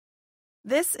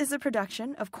This is a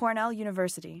production of Cornell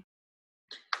University.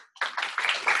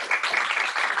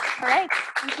 All right,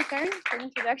 thank you, Karen, for the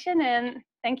introduction, and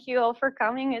thank you all for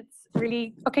coming. It's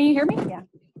really, oh, can you hear me? Yeah,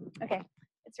 okay.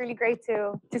 It's really great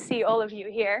to see all of you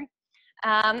here.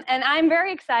 And I'm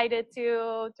very excited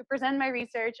to present my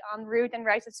research on root and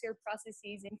rhizosphere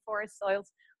processes in forest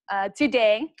soils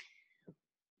today.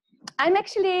 I'm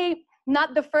actually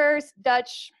not the first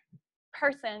Dutch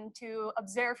person to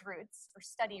observe roots or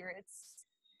study roots.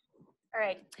 All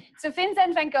right, so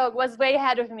Vincent van Gogh was way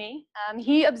ahead of me.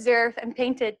 He observed and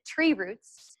painted tree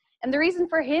roots. And the reason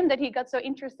for him that he got so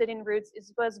interested in roots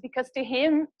was because to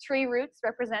him, tree roots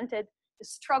represented the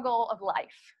struggle of life.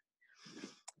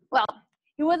 Well,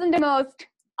 he wasn't the most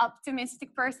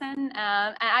optimistic person,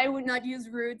 and I would not use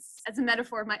roots as a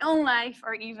metaphor of my own life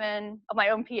or even of my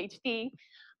own PhD.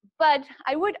 But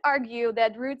I would argue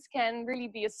that roots can really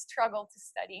be a struggle to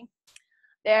study.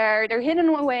 They're hidden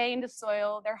away in the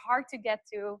soil, they're hard to get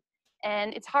to,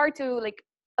 and it's hard to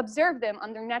observe them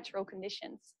under natural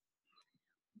conditions.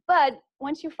 But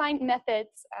once you find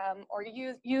methods or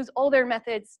use older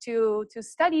methods to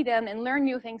study them and learn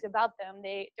new things about them,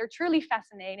 they're truly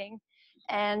fascinating.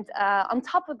 And on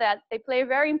top of that, they play a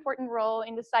very important role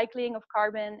in the cycling of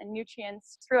carbon and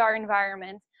nutrients through our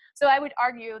environment. So I would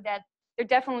argue that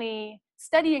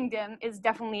studying them is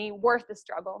definitely worth the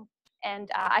struggle.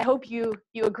 And I hope you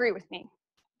agree with me.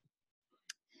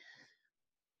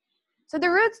 So the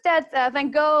roots that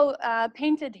Van Gogh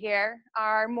painted here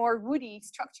are more woody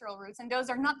structural roots, and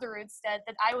those are not the roots that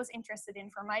I was interested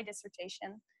in for my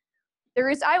dissertation. The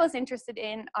roots I was interested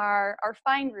in are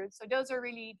fine roots. So those are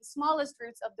really the smallest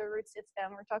roots of the root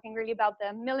system. We're talking really about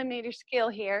the millimeter scale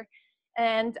here.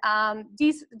 And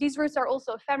these roots are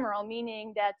also ephemeral,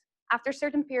 meaning that after a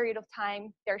certain period of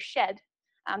time, they're shed.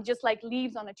 Just like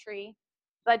leaves on a tree.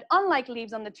 But unlike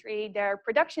leaves on the tree, their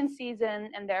production season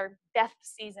and their death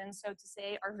season, so to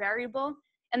say, are variable.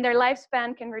 And their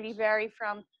lifespan can really vary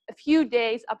from a few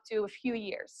days up to a few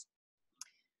years.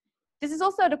 This is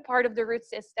also the part of the root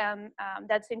system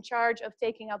that's in charge of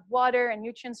taking up water and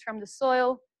nutrients from the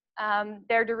soil.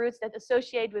 They're the roots that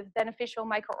associate with beneficial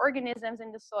microorganisms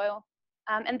in the soil.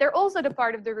 And they're also the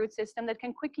part of the root system that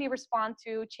can quickly respond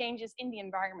to changes in the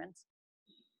environment.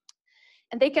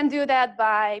 And they can do that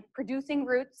by producing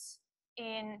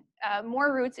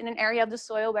more roots in an area of the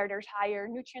soil where there's higher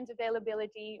nutrient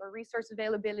availability or resource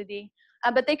availability.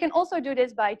 But they can also do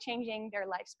this by changing their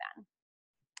lifespan.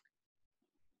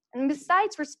 And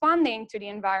besides responding to the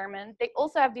environment, they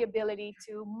also have the ability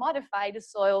to modify the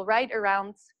soil right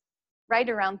around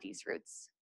these roots.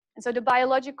 And so the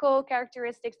biological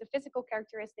characteristics, the physical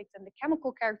characteristics, and the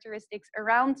chemical characteristics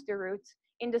around the roots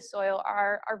in the soil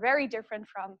are very different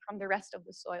from the rest of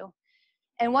the soil.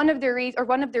 And one of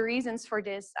the reasons for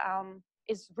this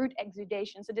is root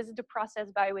exudation. So this is the process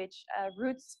by which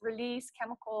roots release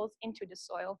chemicals into the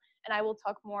soil. And I will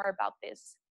talk more about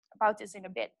this in a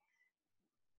bit.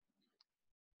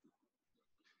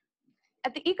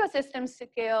 At the ecosystem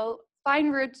scale, fine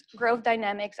root growth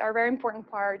dynamics are a very important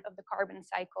part of the carbon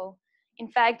cycle. In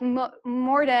fact,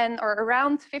 more than or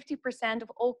around 50%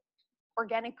 of all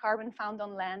organic carbon found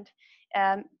on land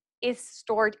is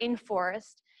stored in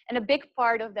forest, and a big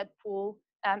part of that pool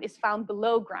is found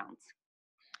below ground.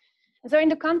 And so in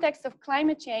the context of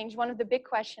climate change, one of the big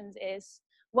questions is,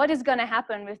 what is going to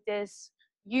happen with this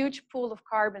huge pool of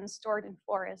carbon stored in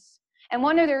forests? And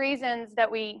one of the reasons that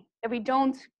we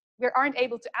aren't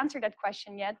able to answer that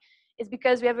question yet is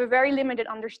because we have a very limited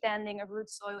understanding of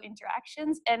root-soil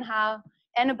interactions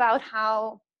and about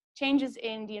how changes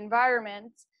in the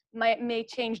environment may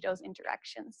change those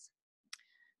interactions.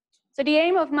 So the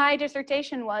aim of my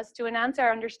dissertation was to enhance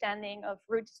our understanding of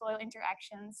root-soil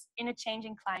interactions in a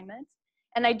changing climate.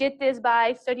 And I did this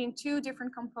by studying two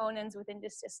different components within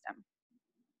this system.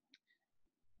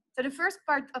 So the first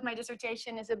part of my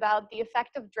dissertation is about the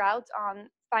effect of drought on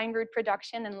fine root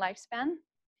production and lifespan.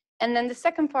 And then the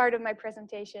second part of my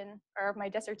presentation, or of my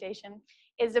dissertation,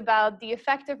 is about the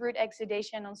effect of root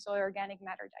exudation on soil organic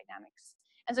matter dynamics.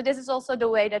 And so this is also the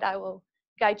way that I will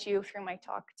guide you through my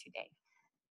talk today.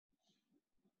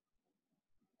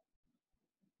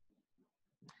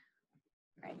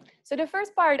 Right. So the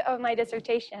first part of my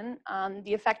dissertation on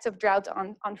the effects of drought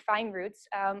on fine roots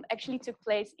actually took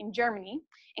place in Germany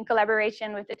in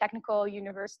collaboration with the Technical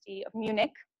University of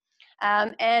Munich.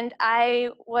 And I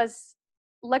was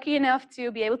lucky enough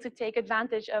to be able to take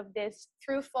advantage of this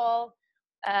through-fall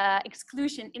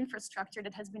exclusion infrastructure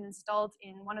that has been installed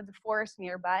in one of the forests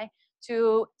nearby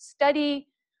to study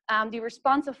the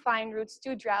response of fine roots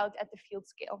to drought at the field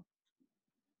scale.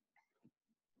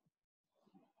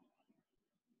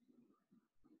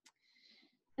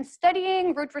 And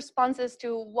studying root responses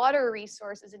to water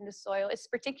resources in the soil is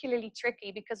particularly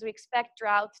tricky because we expect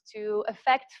drought to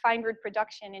affect fine root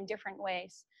production in different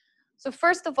ways. So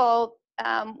first of all,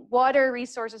 water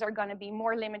resources are going to be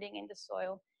more limiting in the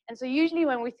soil. And so usually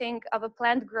when we think of a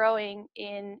plant growing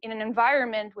in an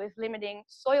environment with limiting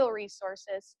soil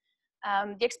resources,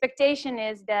 the expectation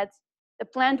is that the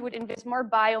plant would invest more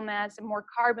biomass and more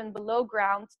carbon below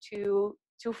ground to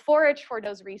forage for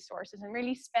those resources and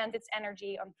really spend its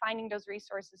energy on finding those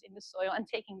resources in the soil and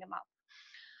taking them up.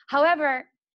 However,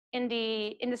 in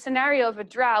the scenario of a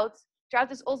drought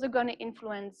is also going to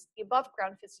influence the above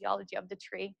ground physiology of the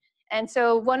tree. And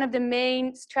so one of the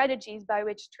main strategies by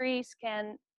which trees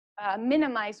can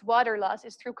minimize water loss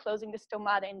is through closing the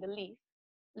stomata in the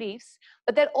leaves.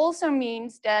 But that also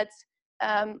means that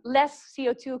less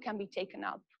CO2 can be taken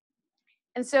up.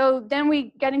 And so then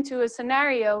we get into a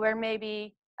scenario where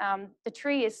maybe the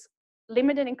tree is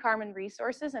limited in carbon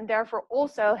resources and therefore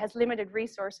also has limited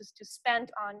resources to spend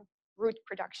on root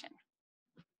production.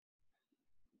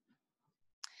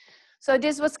 So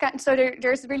there's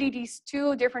really these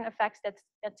two different effects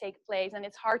that take place, and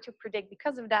it's hard to predict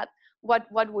because of that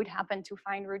what would happen to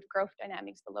fine root growth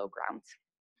dynamics below ground.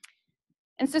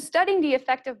 And so studying the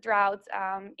effect of drought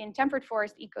in temperate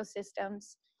forest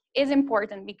ecosystems is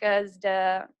important because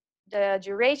the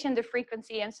duration, the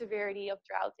frequency, and severity of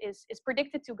drought is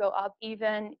predicted to go up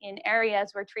even in areas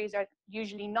where trees are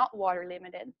usually not water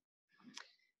limited.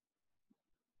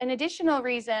 An additional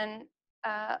reason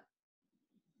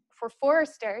for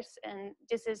foresters, and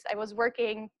this is, I was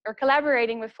working or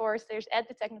collaborating with foresters at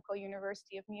the Technical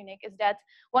University of Munich, is that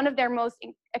one of their most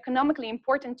economically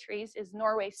important trees is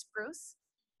Norway spruce.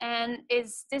 And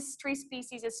this tree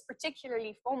species is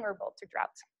particularly vulnerable to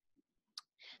drought.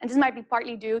 And this might be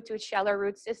partly due to its shallow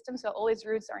root system. So all its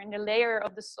roots are in the layer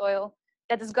of the soil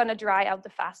that is going to dry out the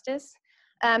fastest.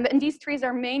 And these trees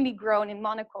are mainly grown in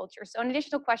monoculture. So an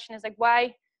additional question is like,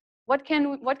 what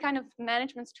kind of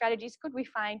management strategies could we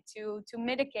find to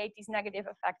mitigate these negative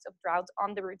effects of drought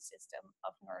on the root system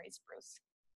of Norway spruce?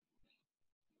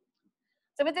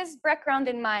 So with this background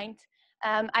in mind,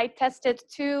 I tested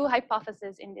two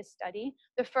hypotheses in this study.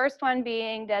 The first one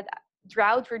being that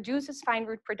drought reduces fine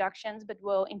root productions, but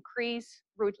will increase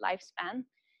root lifespan.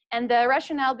 And the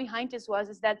rationale behind this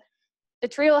is that the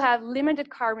tree will have limited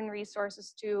carbon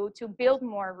resources to build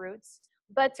more roots,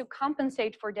 but to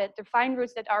compensate for that, the fine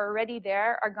roots that are already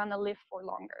there are gonna live for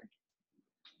longer.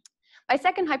 My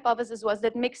second hypothesis was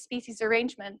that mixed species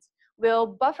arrangement will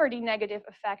buffer the negative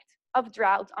effect of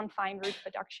drought on fine root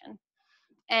production.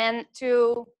 And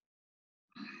to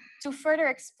further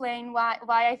explain why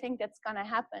I think that's gonna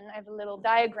happen, I have a little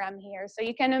diagram here. So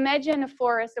you can imagine a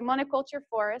forest, a monoculture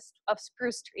forest of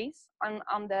spruce trees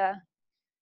on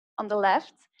the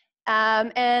left.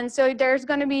 And so there's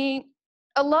gonna be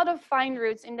a lot of fine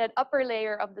roots in that upper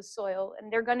layer of the soil,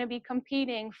 and they're gonna be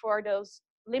competing for those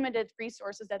limited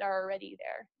resources that are already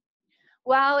there.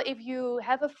 While if you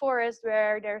have a forest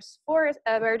where there's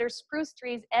spruce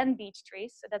trees and beech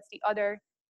trees, so that's the other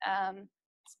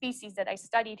species that I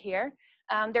studied here,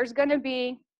 there's going to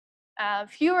be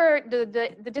fewer,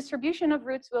 the distribution of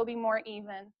roots will be more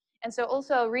even. And so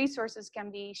also resources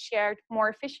can be shared more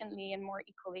efficiently and more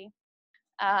equally,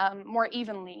 more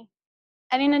evenly.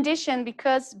 And in addition,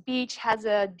 because beech has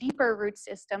a deeper root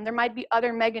system, there might be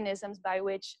other mechanisms by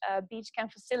which beech can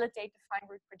facilitate the fine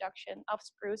root production of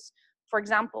spruce, for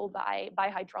example, by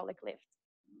hydraulic lift.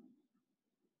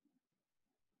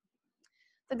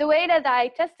 So the way that I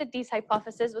tested these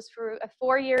hypotheses was through a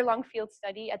 4-year-long field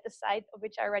study at the site of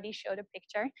which I already showed a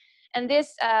picture. And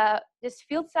this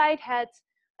field site had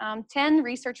 10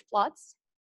 research plots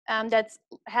that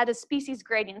had a species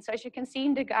gradient. So as you can see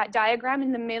in the diagram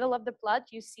in the middle of the plot,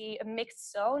 you see a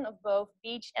mixed zone of both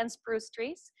beech and spruce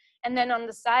trees. And then on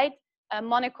the side,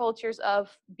 monocultures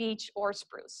of beech or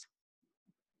spruce.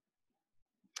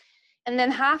 And then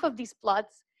half of these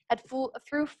plots had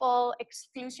through-fall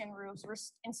exclusion roofs were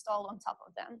installed on top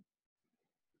of them.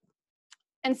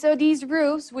 And so these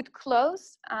roofs would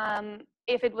close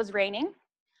if it was raining,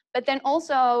 but then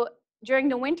also during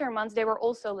the winter months, they were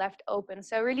also left open.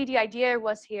 So really the idea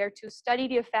was here to study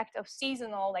the effect of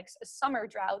seasonal, like summer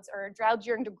droughts or a drought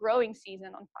during the growing season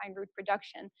on fine root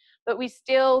production. But we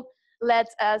still let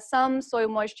some soil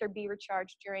moisture be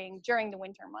recharged during the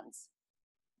winter months.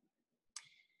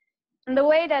 And the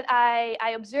way that I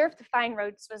observed the fine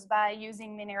roots was by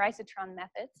using mini rhizotron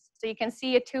methods. So you can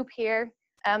see a tube here,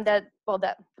 the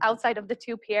outside of the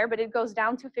tube here, but it goes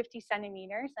down to 50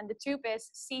 centimeters, and the tube is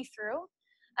see-through.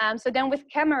 So then with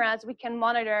cameras, we can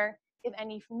monitor if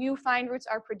any new fine roots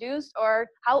are produced or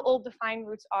how old the fine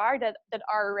roots are that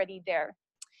are already there.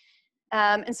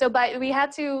 And so we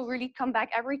had to really come back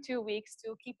every 2 weeks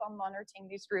to keep on monitoring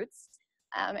these roots.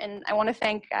 And I want to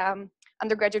thank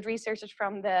undergraduate researchers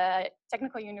from the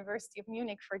Technical University of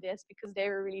Munich for this, because they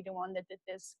were really the one that did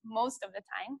this most of the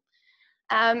time.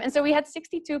 And so we had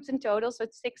 60 tubes in total, so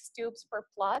it's 6 tubes per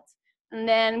plot. And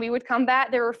then we would come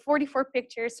back, there were 44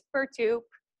 pictures per tube.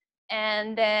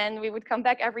 And then we would come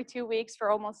back every 2 weeks for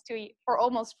almost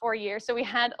 4 years. So we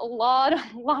had a lot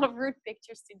of root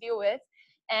pictures to deal with.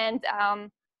 And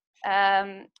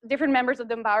different members of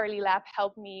the Bowerly lab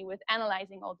helped me with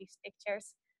analyzing all these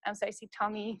pictures. So I see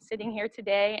Tommy sitting here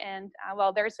today, and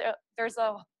well, there's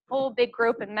a whole big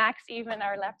group, and Max, even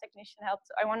our lab technician, helped.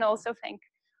 So I want to also thank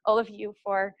all of you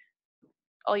for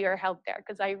all your help there,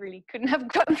 because I really couldn't have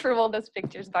gone through all those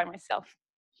pictures by myself.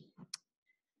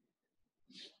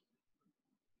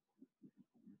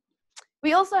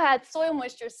 We also had soil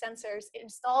moisture sensors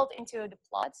installed into the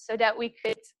plots so that we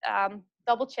could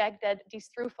double check that these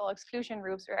through-fall exclusion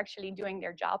roofs are actually doing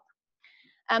their job.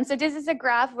 So this is a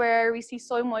graph where we see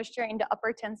soil moisture in the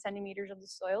upper 10 centimeters of the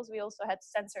soils. We also had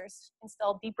sensors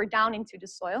installed deeper down into the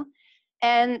soil.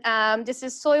 And this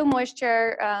is soil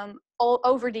moisture all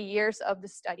over the years of the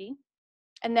study.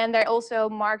 And then they also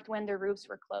marked when the roofs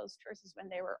were closed versus when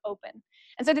they were open.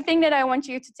 And so the thing that I want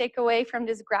you to take away from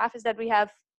this graph is that we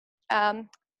have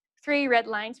 3 red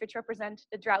lines, which represent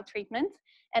the drought treatment,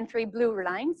 and 3 blue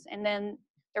lines. And then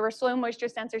there were soil moisture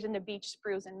sensors in the beech,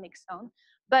 spruce, and mixed zone.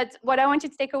 But what I want you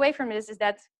to take away from this is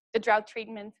that the drought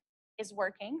treatment is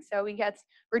working. So we get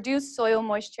reduced soil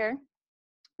moisture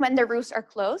when the roofs are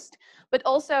closed. But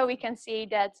also we can see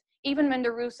that even when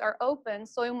the roofs are open,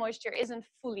 soil moisture isn't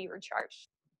fully recharged.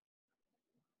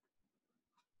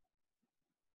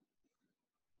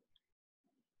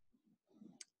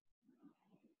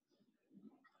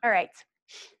 All right.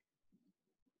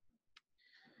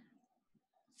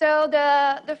 So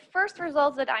the first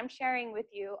results that I'm sharing with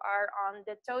you are on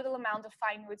the total amount of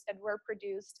fine roots that were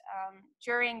produced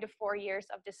during the 4 years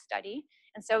of this study.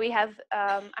 And so we have,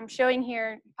 I'm showing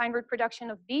here fine root production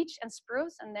of beech and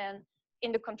spruce, and then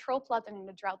in the control plot and in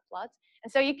the drought plot.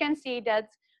 And so you can see that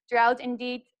drought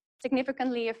indeed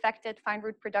significantly affected fine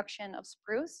root production of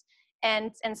spruce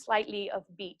and slightly of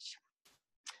beech.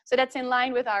 So that's in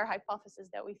line with our hypothesis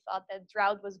that we thought that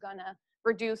drought was gonna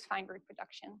reduce fine root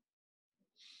production.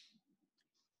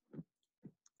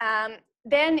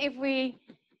 Then if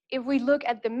we look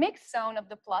at the mixed zone of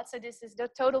the plot, so this is the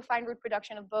total fine root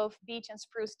production of both beech and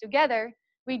spruce together,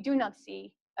 we do not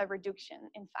see a reduction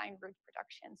in fine root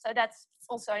production. So that's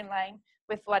also in line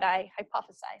with what I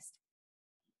hypothesized.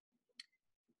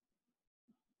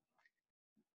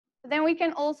 Then we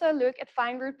can also look at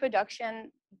fine root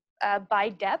production by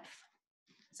depth.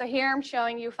 So here I'm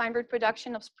showing you fine root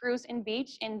production of spruce and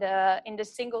beech in the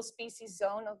single species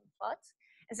zone of the plot.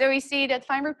 And so we see that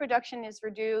fine root production is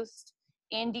reduced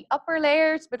in the upper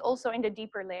layers, but also in the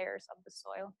deeper layers of the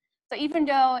soil. So even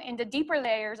though in the deeper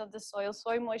layers of the soil,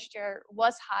 soil moisture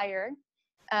was higher,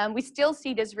 we still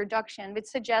see this reduction, which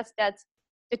suggests that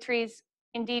the trees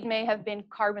indeed may have been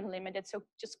carbon limited, so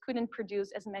just couldn't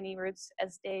produce as many roots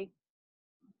as they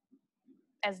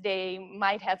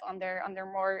might have under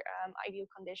more ideal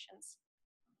conditions.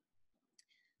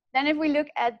 Then if we look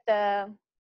at the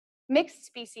mixed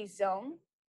species zone,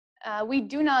 we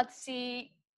do not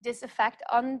see this effect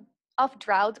of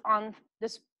drought on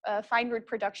this fine root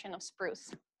production of spruce.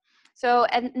 So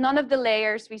at none of the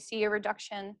layers we see a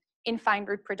reduction in fine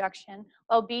root production,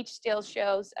 while beech still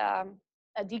shows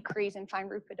a decrease in fine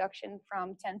root production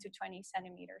from 10 to 20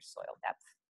 centimeters soil depth.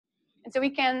 And so we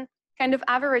can kind of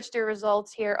average the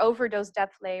results here over those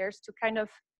depth layers to kind of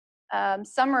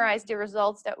summarize the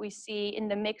results that we see in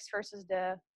the mixed versus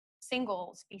the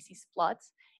single species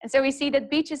plots. And so we see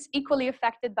that beech is equally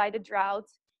affected by the drought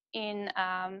in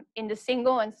the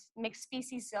single and mixed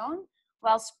species zone,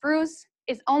 while spruce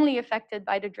is only affected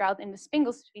by the drought in the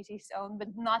single species zone, but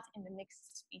not in the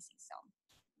mixed species zone.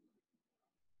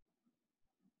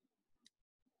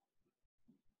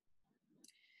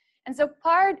 And so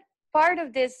part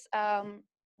of this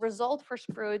result for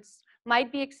spruce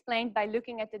might be explained by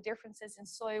looking at the differences in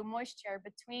soil moisture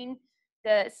between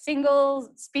the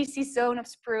single species zone of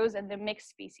spruce and the mixed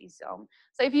species zone.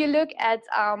 So if you look at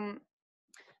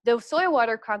the soil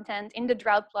water content in the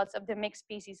drought plots of the mixed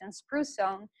species and spruce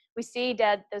zone, we see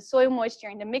that the soil moisture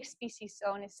in the mixed species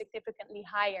zone is significantly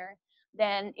higher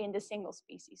than in the single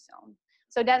species zone.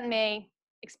 So that may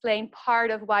explain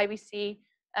part of why we see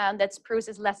that spruce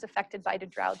is less affected by the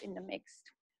drought in the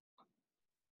mixed.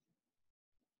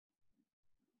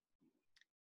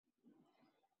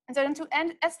 And so then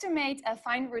to estimate a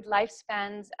fine root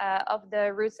lifespans of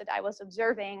the roots that I was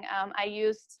observing, I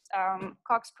used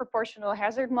Cox proportional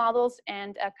hazard models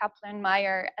and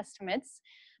Kaplan-Meier estimates.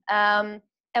 And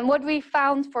what we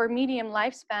found for medium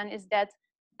lifespan is that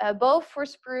both for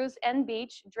spruce and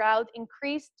beech, drought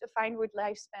increased the fine root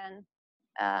lifespan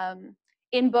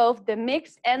in both the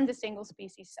mixed and the single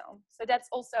species zone. So that's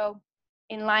also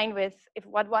in line with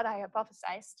what I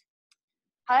hypothesized.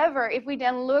 However, if we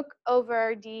then look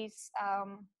over these,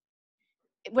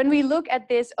 when we look at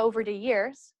this over the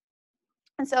years,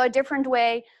 and so a different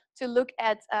way to look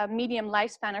at medium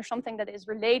lifespan or something that is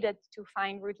related to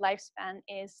fine root lifespan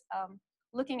is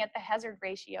looking at the hazard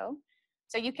ratio.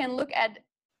 So you can look at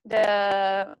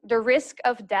the risk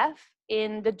of death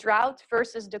in the drought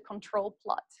versus the control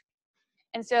plot.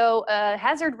 And so a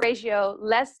hazard ratio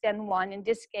less than 1 in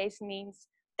this case means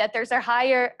that there's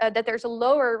a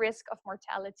lower risk of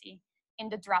mortality in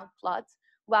the drought plot,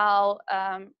 while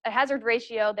a hazard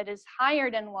ratio that is higher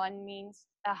than 1 means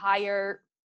a higher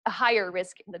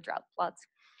risk in the drought plot.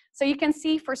 So you can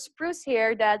see for spruce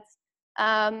here that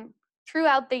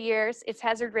throughout the years, its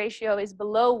hazard ratio is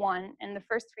below 1, and the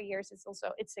first 3 years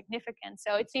it's significant.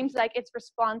 So it seems like its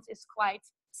response is quite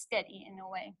steady in a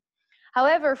way.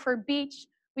 However, for beech,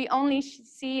 we only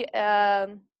see a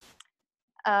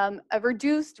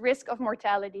reduced risk of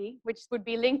mortality, which would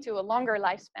be linked to a longer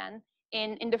lifespan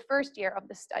in the first year of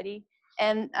the study.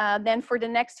 And then for the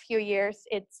next few years,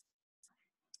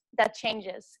 that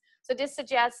changes. So this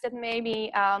suggests that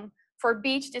maybe for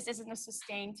beech, this isn't a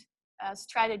sustained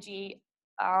strategy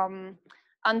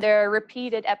under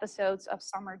repeated episodes of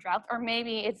summer drought, or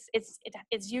maybe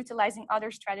it's utilizing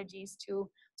other strategies to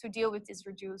deal with this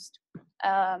reduced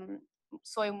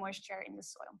soil moisture in the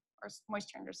soil, or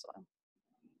moisture in the soil.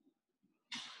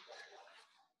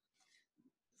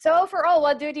 So overall,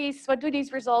 what do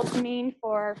these results mean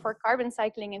for carbon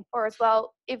cycling in forests?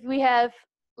 Well, if we have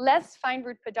less fine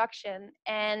root production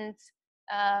and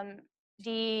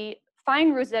the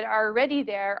fine roots that are already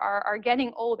there are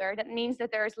getting older, that means that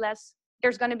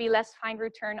there's going to be less fine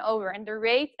root turnover, and the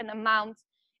rate and amount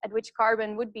at which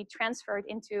carbon would be transferred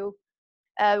to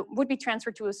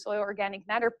a soil organic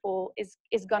matter pool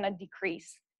is going to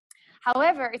decrease.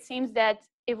 However, it seems that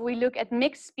if we look at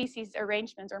mixed species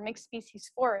arrangements or mixed species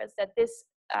forests, that this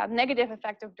negative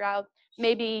effect of drought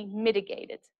may be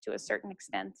mitigated to a certain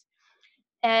extent.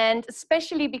 And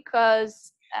especially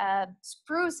because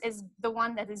spruce is the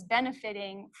one that is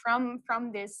benefiting from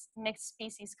this mixed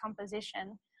species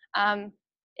composition,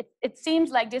 it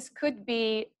seems like this could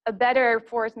be a better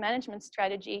forest management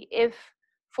strategy if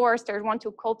foresters want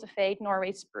to cultivate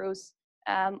Norway spruce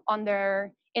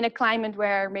in a climate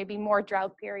where maybe more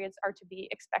drought periods are to be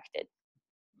expected.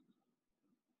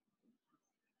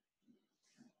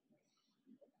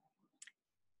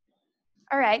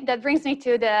 All right, that brings me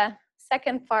to the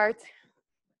second part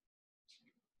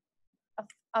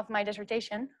of my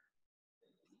dissertation.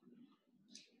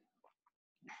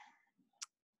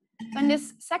 So in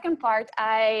this second part,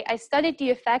 I studied the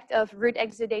effect of root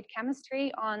exudate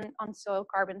chemistry on soil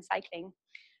carbon cycling.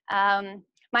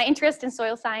 My interest in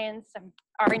soil science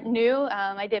aren't new.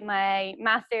 I did my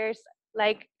master's,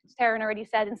 like Taryn already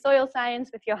said, in soil science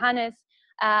with Johannes.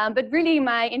 But really,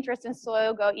 my interest in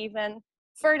soil go even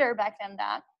further back than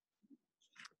that.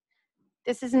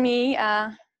 This is me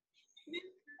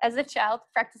as a child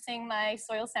practicing my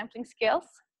soil sampling skills.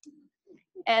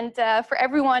 And for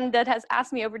everyone that has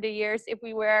asked me over the years if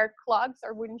we wear clogs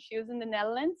or wooden shoes in the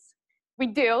Netherlands, we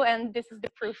do, and this is the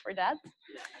proof for that.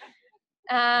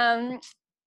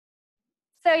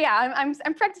 So yeah,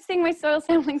 I'm practicing my soil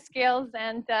sampling skills,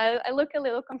 and I look a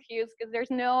little confused because there's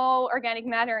no organic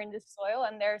matter in this soil,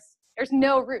 and there's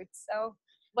no roots. So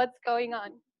what's going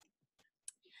on?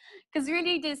 Because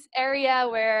really, this area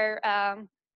where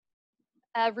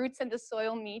roots and the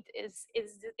soil meet is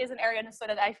an area in the soil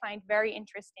that I find very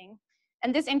interesting,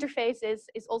 and this interface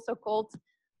is also called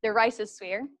the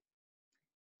rhizosphere.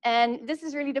 And this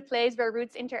is really the place where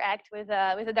roots interact with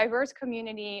a diverse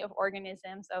community of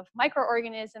organisms, of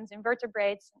microorganisms,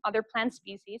 invertebrates, and other plant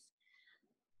species.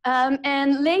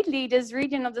 And lately, this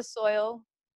region of the soil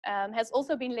has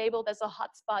also been labeled as a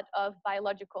hotspot of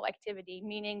biological activity,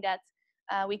 meaning that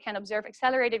we can observe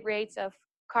accelerated rates of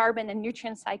carbon and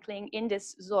nutrient cycling in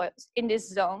this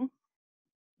zone.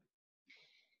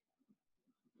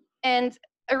 And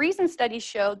a recent study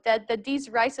showed that these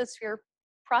rhizosphere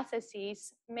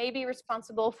processes may be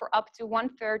responsible for up to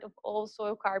 1/3 of all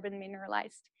soil carbon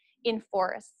mineralized in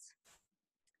forests.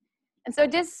 And so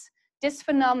this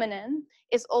phenomenon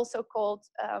is also called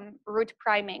root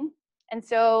priming.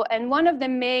 And one of the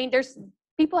main,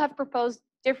 people have proposed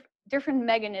different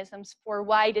mechanisms for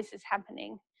why this is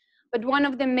happening. But one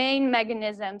of the main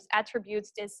mechanisms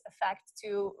attributes this effect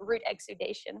to root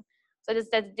exudation. So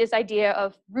this idea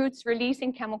of roots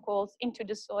releasing chemicals into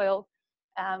the soil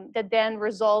that then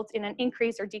result in an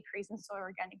increase or decrease in soil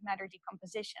organic matter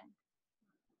decomposition.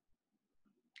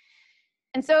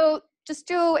 And so just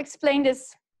to explain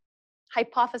this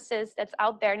hypothesis that's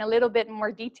out there in a little bit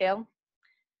more detail,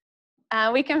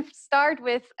 we can start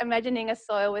with imagining a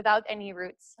soil without any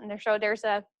roots. And there's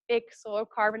a big soil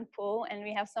carbon pool, and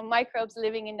we have some microbes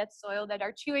living in that soil that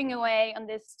are chewing away on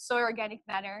this soil organic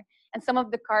matter, and some of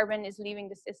the carbon is leaving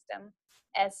the system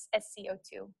as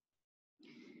CO2.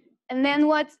 And then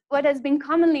what has been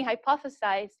commonly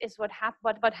hypothesized is what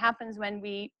happens when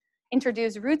we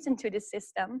introduce roots into the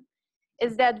system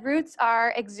is that roots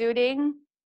are exuding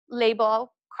labile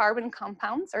carbon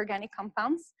compounds, organic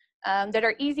compounds, that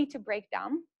are easy to break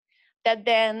down, that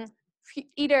then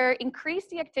either increase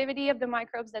the activity of the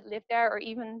microbes that live there or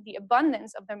even the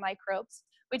abundance of the microbes,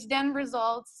 which then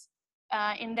results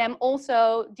in them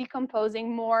also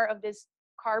decomposing more of this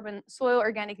carbon soil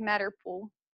organic matter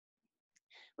pool,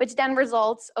 which then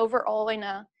results overall in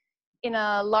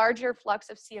a larger flux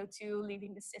of CO2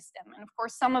 leaving the system. And of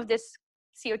course, some of this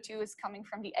CO2 is coming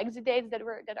from the exudates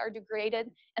that are degraded,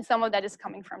 and some of that is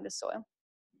coming from the soil.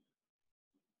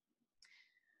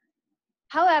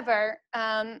 However,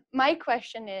 my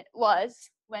question was,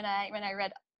 when I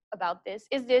read about this,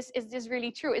 is this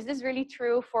really true? Is this really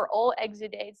true for all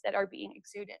exudates that are being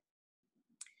exuded?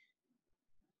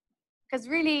 Because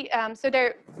really, so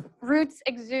their roots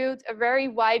exude a very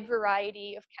wide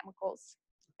variety of chemicals.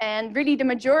 And really the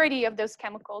majority of those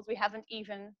chemicals we haven't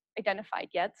even identified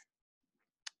yet.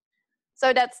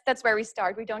 So that's where we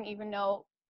start. We don't even know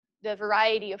the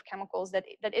variety of chemicals that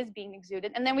is being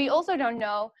exuded. And then we also don't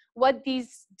know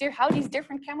how these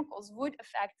different chemicals would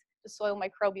affect the soil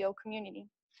microbial community.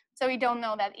 So we don't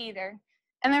know that either.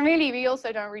 And then really, we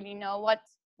also don't really know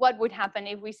what would happen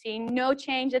if we see no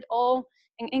change at all,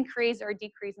 an increase or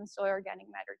decrease in soil organic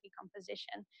matter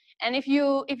decomposition. And if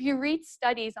you read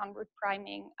studies on root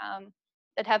priming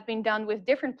that have been done with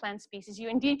different plant species, you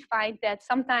indeed find that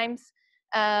sometimes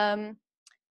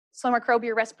soil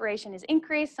microbial respiration is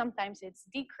increased, sometimes it's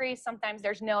decreased, sometimes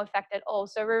there's no effect at all.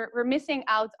 So we're missing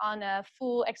out on a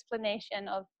full explanation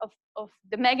of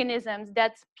the mechanisms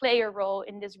that play a role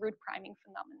in this root priming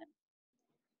phenomenon.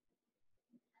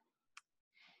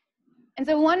 And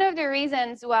so one of the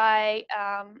reasons why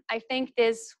I think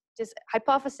this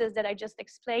hypothesis that I just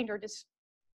explained, or this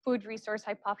food resource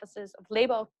hypothesis of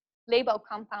labile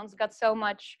compounds got so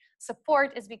much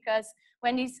support, is because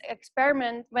when the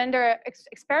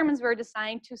experiments were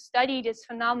designed to study this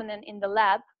phenomenon in the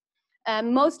lab,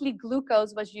 mostly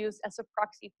glucose was used as a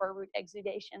proxy for root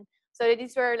exudation. So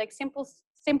these were like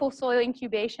simple soil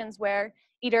incubations where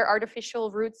either artificial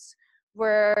roots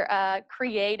were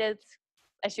created,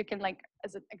 as you can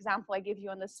as an example I give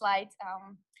you on the slide,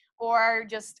 or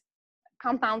just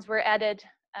compounds were added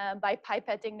by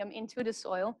pipetting them into the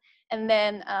soil, and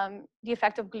then the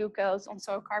effect of glucose on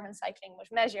soil carbon cycling was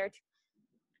measured.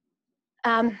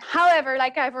 However,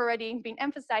 like I've already been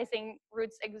emphasizing,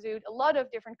 roots exude a lot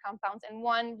of different compounds, and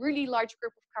one really large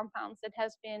group of compounds that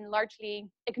has been largely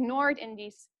ignored in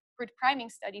these root priming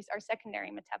studies are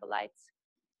secondary metabolites.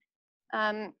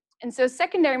 And so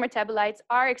secondary metabolites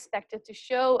are expected to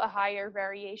show a higher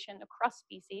variation across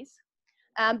species,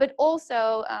 but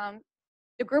also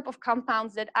the group of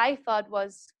compounds that I thought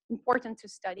was important to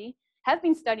study have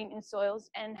been studied in soils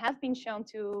and have been shown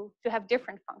to have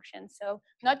different functions. So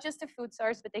not just a food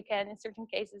source, but they can in certain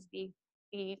cases be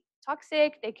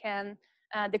toxic, they can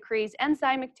decrease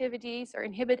enzyme activities or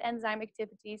inhibit enzyme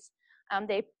activities.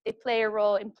 They play a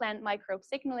role in plant microbe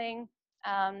signaling,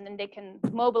 and they can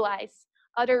mobilize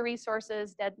other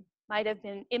resources that might have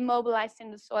been immobilized in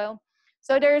the soil.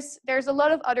 So there's a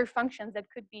lot of other functions that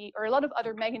could be, or a lot of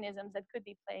other mechanisms that could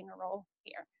be playing a role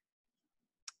here.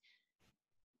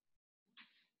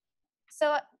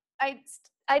 So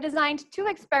I designed two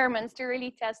experiments to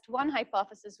really test one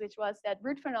hypothesis, which was that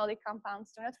root phenolic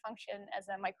compounds do not function as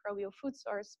a microbial food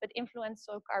source, but influence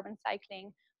soil carbon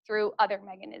cycling through other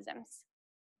mechanisms.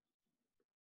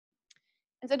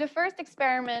 And so the first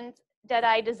experiment that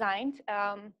I designed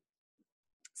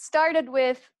started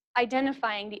with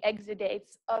identifying the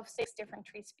exudates of 6 different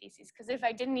tree species, because if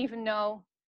I didn't even know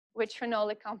which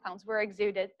phenolic compounds were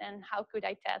exuded, then how could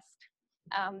I test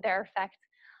their effect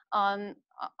on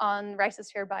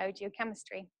rhizosphere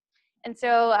biogeochemistry? And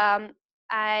so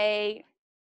I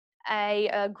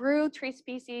grew tree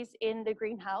species in the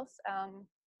greenhouse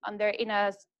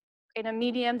in a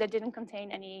medium that didn't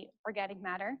contain any organic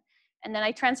matter. And then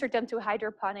I transferred them to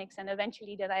hydroponics, and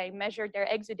eventually then I measured their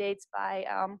exudates by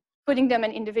putting them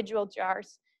in individual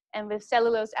jars. And with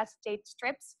cellulose acetate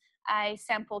strips, I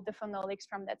sampled the phenolics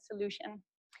from that solution.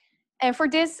 And for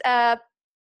this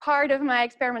part of my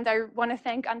experiment, I want to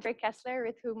thank Andre Kessler,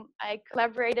 with whom I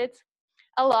collaborated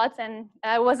a lot. And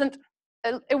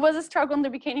it was a struggle in the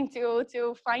beginning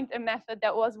to find a method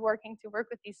that was working to work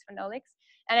with these phenolics.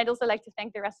 And I'd also like to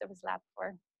thank the rest of his lab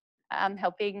for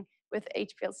helping with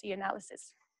HPLC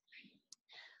analysis.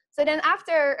 So then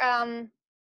after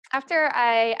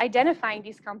I identified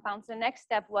these compounds, the next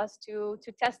step was to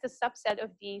test a subset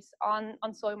of these on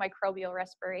soil microbial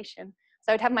respiration.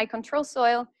 So I'd have my control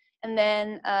soil, and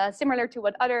then similar to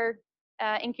what other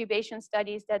incubation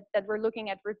studies that were looking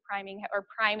at root priming or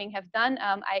priming have done,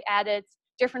 I added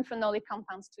different phenolic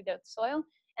compounds to that soil,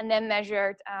 and then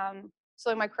measured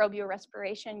soil microbial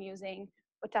respiration using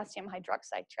potassium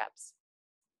hydroxide traps.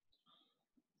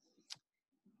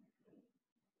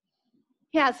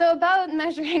 Yeah, so about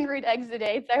measuring root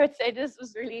exudates, I would say this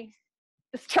was really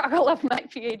the struggle of my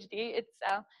PhD. It's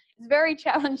very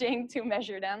challenging to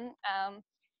measure them.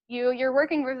 You're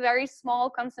working with very small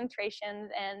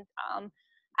concentrations, and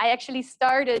I actually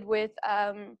started with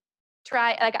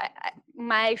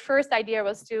my first idea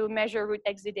was to measure root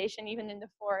exudation even in the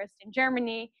forest in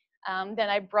Germany. Then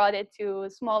I brought it to a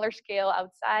smaller scale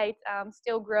outside,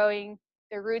 still growing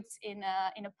the roots in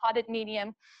a potted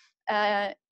medium.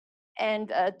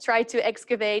 And try to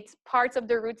excavate parts of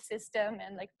the root system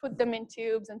and like put them in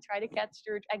tubes and try to catch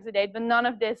the root exudate, but none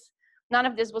of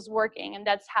this was working. And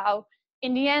that's how,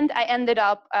 in the end, I ended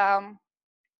up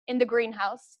in the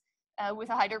greenhouse with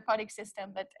a hydroponic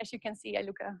system. But as you can see, I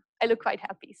look quite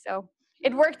happy. So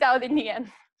it worked out in the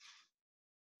end.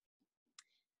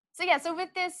 So yeah, so with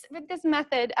this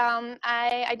method,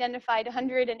 I identified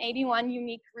 181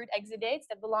 unique root exudates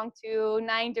that belong to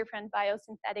 9 different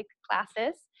biosynthetic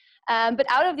classes. But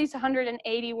out of these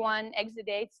 181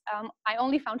 exudates, I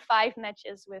only found 5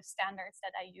 matches with standards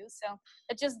that I use. So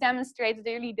it just demonstrates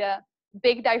really the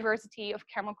big diversity of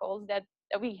chemicals that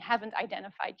we haven't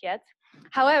identified yet.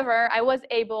 However, I was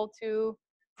able to,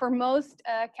 for most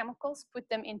chemicals, put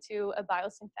them into a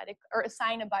biosynthetic, or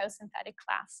assign a biosynthetic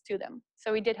class to them.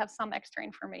 So we did have some extra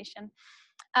information.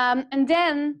 And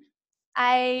then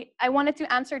I wanted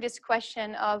to answer this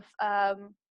question of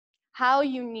how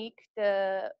unique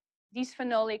these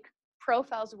phenolic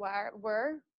profiles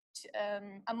were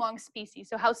among species,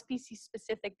 so how species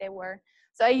specific they were.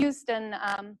 So I used an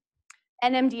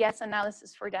NMDS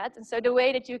analysis for that. And so the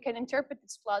way that you can interpret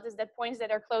this plot is that points that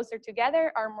are closer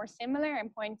together are more similar, and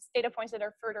data points that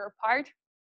are further apart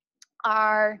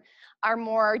are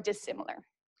more dissimilar.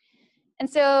 And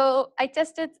so I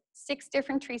tested 6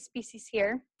 different tree species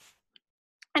here.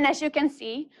 And as you can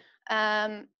see,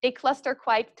 they cluster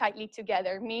quite tightly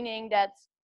together, meaning that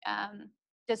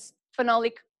this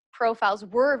phenolic profiles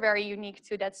were very unique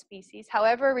to that species.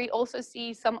 However, we also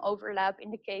see some overlap in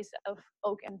the case of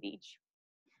oak and beech.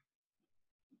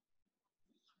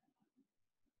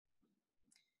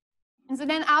 And so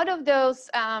then out of those,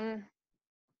 I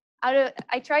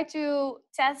tried to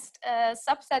test a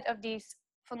subset of these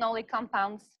phenolic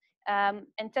compounds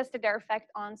and tested their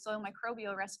effect on soil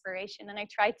microbial respiration. And I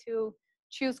tried to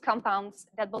choose compounds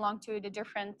that belong to the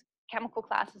different chemical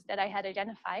classes that I had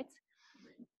identified.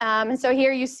 And so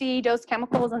here you see those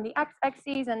chemicals on the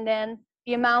x-axis, and then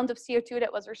the amount of CO2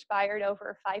 that was respired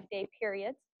over a 5-day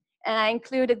period. And I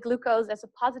included glucose as a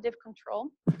positive control.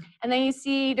 And then you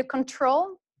see the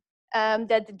control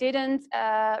that didn't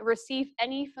receive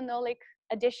any phenolic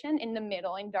addition in the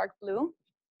middle in dark blue.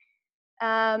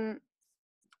 And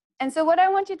so what I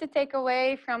want you to take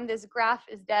away from this graph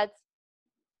is that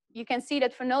you can see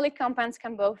that phenolic compounds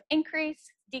can both increase,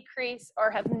 decrease,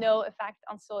 or have no effect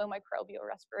on soil microbial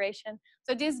respiration.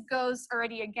 So this goes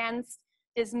already against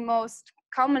this most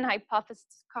common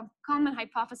hypothesis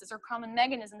or common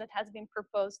mechanism that has been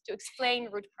proposed to explain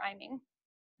root priming.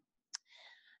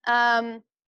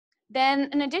 Then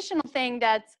an additional thing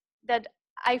that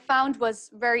I found was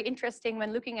very interesting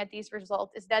when looking at these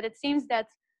results is that it seems that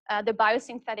the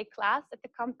biosynthetic class that the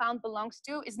compound belongs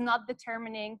to is not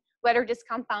determining whether this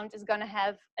compound is going to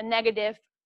have a negative,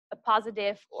 a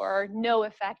positive, or no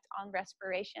effect on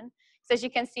respiration. So as you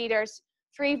can see, there's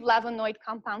 3 flavonoid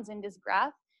compounds in this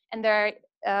graph, and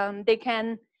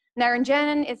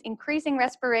naringenin is increasing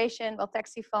respiration, while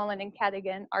texifolin and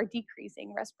cadmium are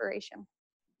decreasing respiration.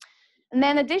 And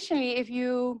then additionally, if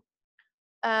you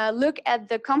look at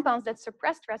the compounds that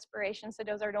suppressed respiration, so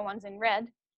those are the ones in red,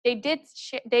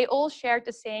 they all shared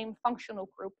the same functional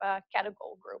group,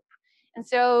 catechol group. And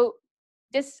so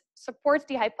this supports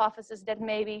the hypothesis that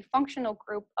maybe functional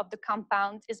group of the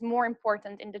compound is more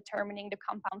important in determining the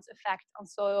compound's effect on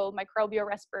soil microbial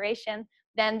respiration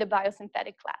than the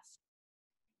biosynthetic class.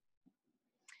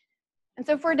 And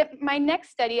so for my next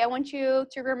study, I want you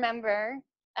to remember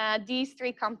these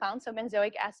three compounds, so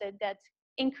benzoic acid that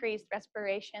increased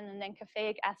respiration, and then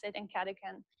caffeic acid and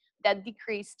catechin that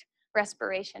decreased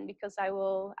respiration, because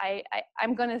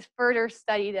I'm going to further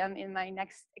study them in my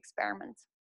next experiment.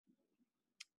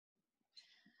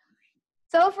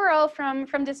 So overall,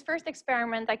 from this first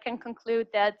experiment, I can conclude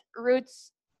that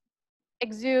roots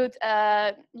exude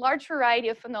a large variety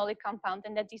of phenolic compounds,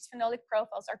 and that these phenolic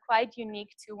profiles are quite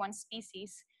unique to one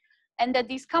species, and that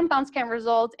these compounds can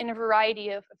result in a variety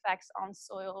of effects on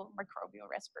soil microbial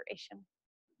respiration.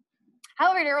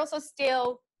 However, there are also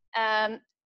still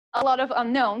a lot of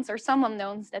unknowns, or some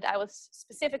unknowns, that I was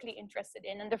specifically interested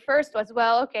in. And the first was,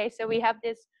 well, okay, so we have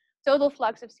this total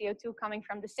flux of CO2 coming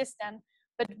from the system,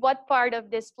 but what part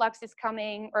of this flux is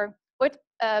coming, or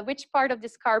which part of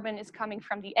this carbon is coming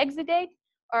from the exudate,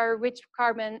 or which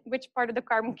part of the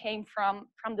carbon came from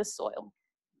the soil?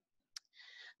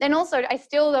 Then also, I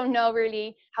still don't know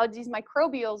really how these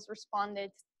microbials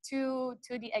responded to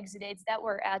the exudates that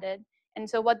were added, and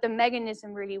so what the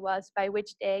mechanism really was by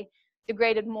which they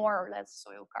degraded more or less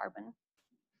soil carbon.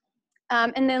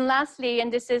 And then lastly,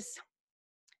 and this is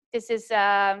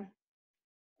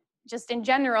just in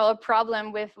general a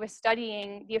problem with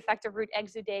studying the effect of root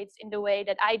exudates in the way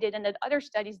that I did and that other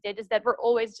studies did, is that we're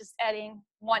always just adding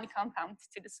one compound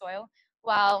to the soil,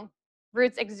 while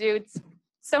roots exude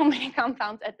so many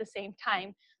compounds at the same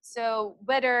time. So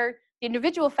whether the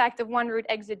individual effect of one root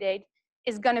exudate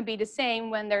is going to be the same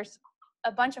when there's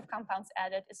a bunch of compounds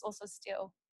added is also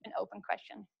still an open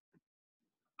question.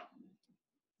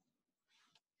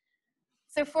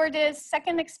 So for this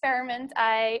second experiment,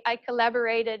 I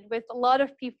collaborated with a lot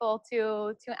of people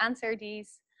to answer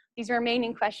these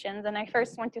remaining questions. And I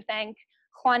first want to thank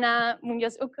Juana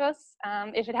Munoz-Ucros.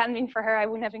 If it hadn't been for her, I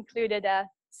wouldn't have included a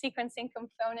sequencing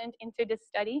component into this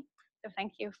study. So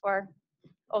thank you for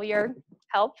all your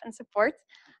help and support.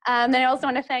 Then I also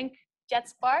want to thank Jet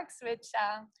Sparks, which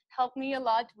helped me a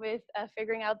lot with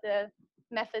figuring out the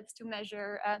methods to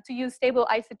measure, to use stable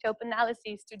isotope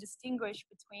analyses to distinguish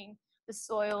between the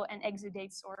soil and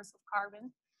exudate source of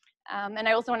carbon. And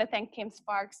I also want to thank Kim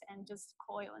Sparks and just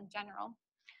COIL in general.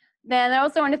 Then I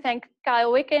also want to thank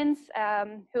Kyle Wickens,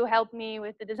 who helped me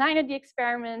with the design of the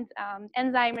experiment,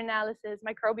 enzyme analysis,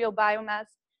 microbial biomass.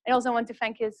 I also want to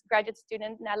thank his graduate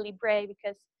student, Natalie Bray,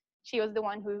 because she was the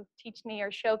one who taught me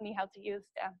or showed me how to use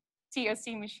the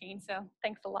TOC machine. So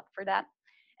thanks a lot for that.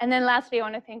 And then lastly, I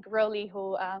want to thank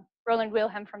Roland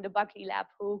Wilhelm from the Buckley Lab,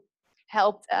 who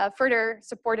helped further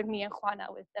supported me and Juana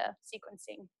with the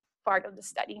sequencing part of the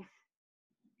study.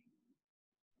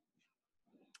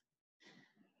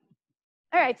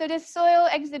 All right, so this soil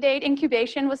exudate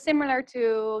incubation was similar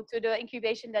to the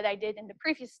incubation that I did in the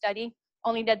previous study,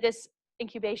 only that this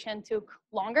incubation took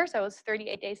longer, so it was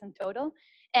 38 days in total,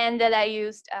 and that I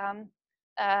used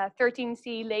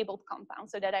 13C labeled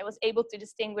compounds, so that I was able to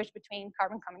distinguish between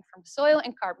carbon coming from the soil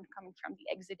and carbon coming from the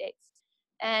exudates.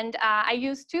 And I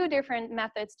used two different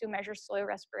methods to measure soil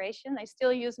respiration. I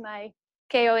still use my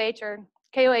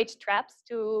KOH traps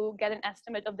to get an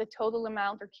estimate of the total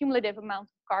amount or cumulative amount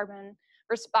of carbon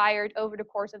respired over the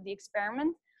course of the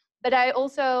experiment. But I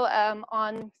also,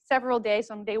 on several days,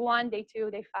 on day 1, day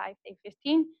 2, day 5, day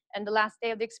 15, and the last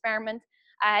day of the experiment,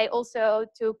 I also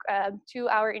took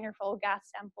 2-hour interval gas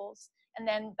samples. And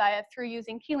then through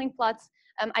using Keeling plots,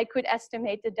 I could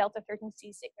estimate the delta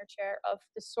 13C signature of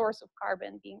the source of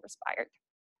carbon being respired.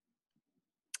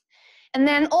 And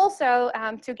then also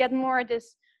to get more of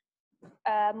this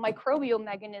microbial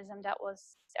mechanism that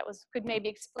could maybe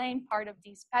explain part of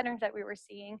these patterns that we were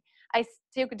seeing, I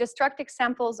took destructive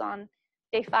samples on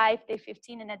day 5, day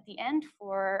 15, and at the end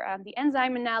for the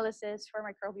enzyme analysis, for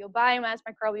microbial biomass,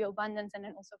 microbial abundance, and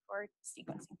then also for the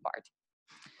sequencing part,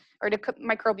 or the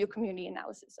microbial community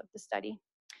analysis of the study.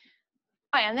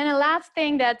 Oh, yeah, and then the last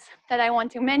thing that I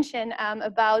want to mention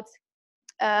about,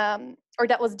 or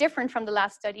that was different from the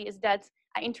last study, is that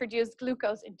I introduced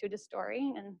glucose into the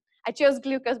story. And I chose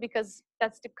glucose because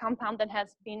that's the compound that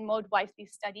has been most widely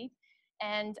studied.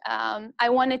 And I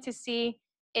wanted to see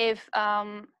if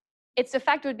its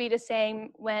effect would be the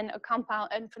same when a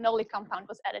phenolic compound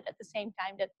was added at the same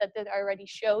time that I already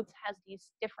showed has these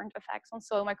different effects on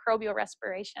soil microbial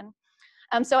respiration.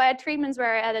 So I had treatments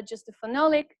where I added just the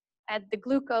phenolic, add the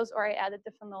glucose, or I added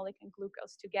the phenolic and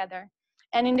glucose together.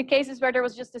 And in the cases where there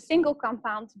was just a single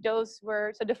compound, so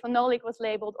the phenolic was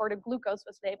labeled or the glucose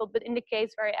was labeled. But in the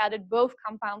case where I added both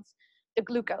compounds, the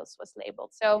glucose was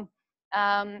labeled. So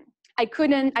I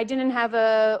didn't have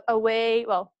a way,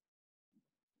 well,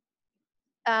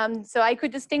 so I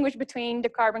could distinguish between the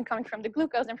carbon coming from the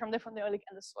glucose and from the phenolic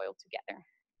and the soil together.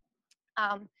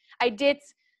 I did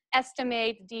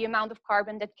estimate the amount of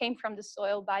carbon that came from the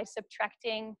soil by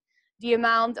subtracting the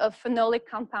amount of phenolic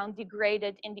compound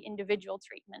degraded in the individual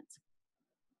treatment.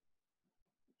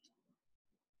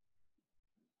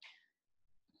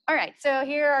 All right, so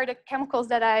here are the chemicals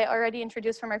that I already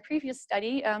introduced from my previous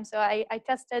study. So I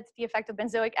tested the effect of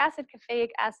benzoic acid,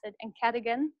 caffeic acid, and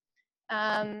catagen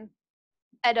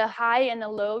at a high and a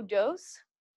low dose.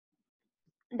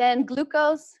 Then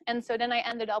glucose, and so then I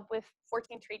ended up with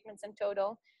 14 treatments in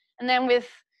total. And then with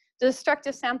the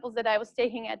destructive samples that I was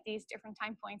taking at these different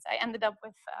time points, I ended up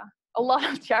with a lot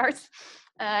of jars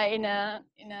in a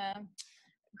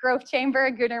growth chamber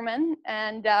at Guderman.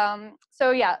 And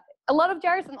so yeah, a lot of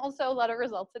jars and also a lot of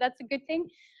results. So that's a good thing.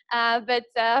 But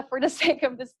for the sake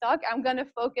of this talk, I'm going to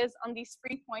focus on these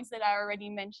 3 points that I already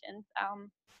mentioned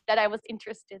that I was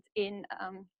interested in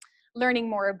learning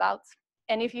more about.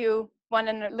 And if you want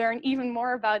to learn even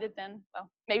more about it, then, well,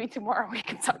 maybe tomorrow we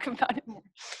can talk about it more.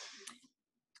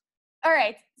 All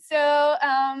right, so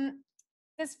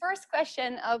this first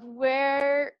question of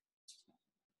to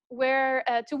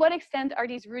what extent are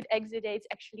these root exudates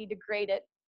actually degraded?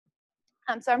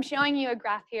 So I'm showing you a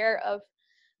graph here of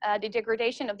the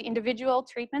degradation of the individual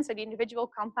treatments, so the individual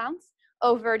compounds,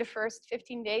 over the first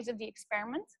 15 days of the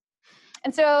experiment.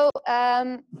 And so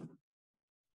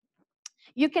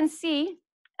you can see,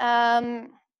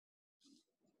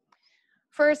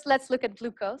 first let's look at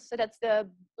glucose. So that's the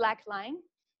black line.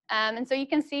 And so you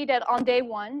can see that on day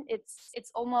 1, it's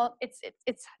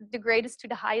degraded to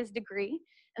the highest degree.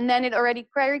 And then it already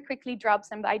very quickly drops,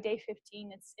 and by day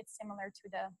 15, it's similar to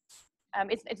the,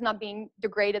 it's not being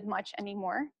degraded much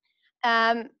anymore.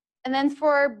 And then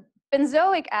for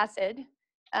benzoic acid,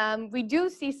 we do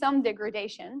see some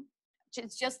degradation.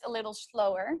 It's just a little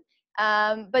slower.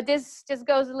 But this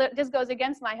goes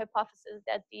against my hypothesis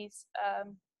that these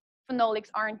phenolics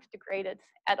aren't degraded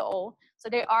at all. So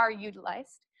they are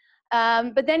utilized.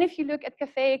 But then if you look at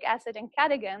caffeic acid and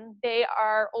catagen, they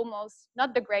are almost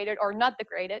not degraded or not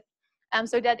degraded.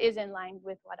 So that is in line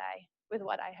with what I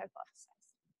hypothesized.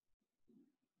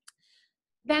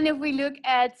 Then if we look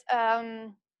at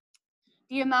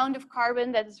the amount of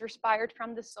carbon that is respired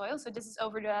from the soil, so this is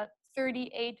over the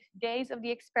 38 days of the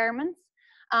experiment,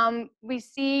 we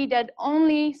see that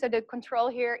only, so the control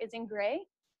here is in gray,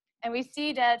 and we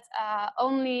see that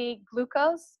only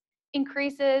glucose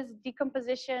increases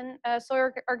decomposition,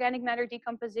 soil organic matter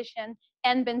decomposition,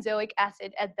 and benzoic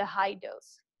acid at the high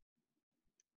dose.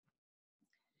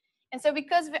 And so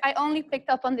because I only picked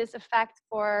up on this effect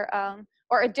for,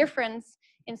 or a difference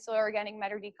in soil organic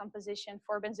matter decomposition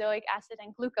for benzoic acid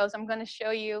and glucose, I'm going to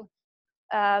show you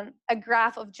a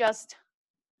graph of just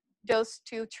those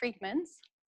 2 treatments.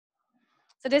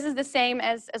 So this is the same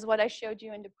as what I showed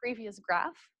you in the previous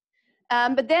graph.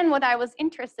 But then what I was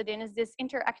interested in is this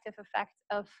interactive effect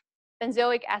of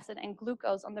benzoic acid and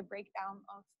glucose on the breakdown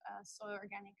of soil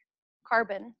organic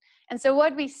carbon. And so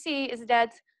what we see is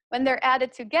that when they're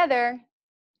added together,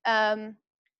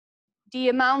 the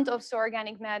amount of soil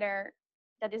organic matter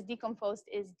that is decomposed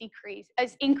is increased.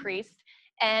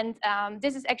 And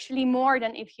this is actually more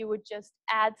than if you would just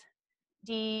add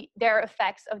their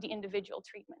effects of the individual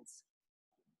treatments.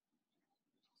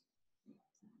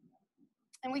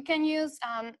 And we can use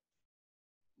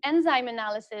enzyme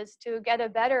analysis to get a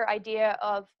better idea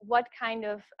of what kind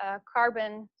of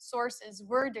carbon sources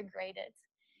were degraded.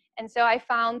 And so I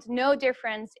found no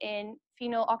difference in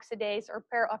phenol oxidase or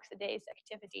peroxidase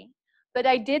activity. But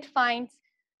I did find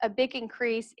a big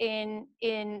increase in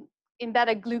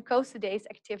beta-glucosidase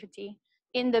activity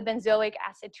in the benzoic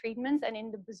acid treatments and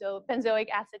in the benzoic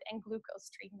acid and glucose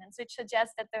treatments, which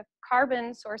suggests that the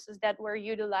carbon sources that were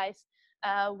utilized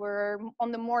were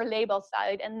on the more labile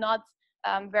side and not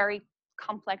very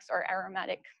complex or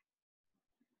aromatic.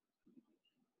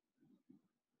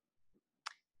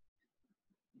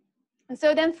 And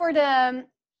so then for the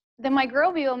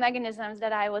microbial mechanisms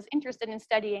that I was interested in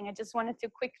studying, I just wanted to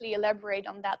quickly elaborate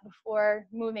on that before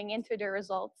moving into the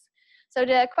results. So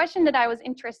the question that I was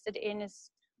interested in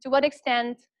is, to what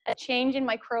extent a change in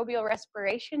microbial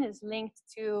respiration is linked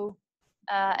to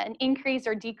an increase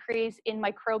or decrease in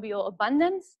microbial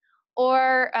abundance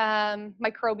or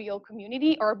microbial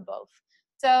community, or both.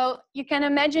 So you can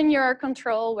imagine your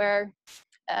control where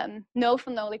no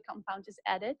phenolic compound is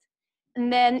added.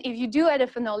 And then if you do add a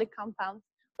phenolic compound,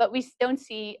 but we don't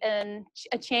see a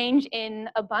change in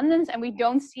abundance, and we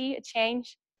don't see a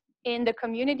change in the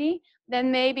community,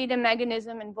 then maybe the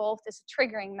mechanism involved is a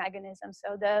triggering mechanism.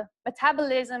 So the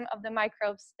metabolism of the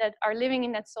microbes that are living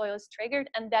in that soil is triggered,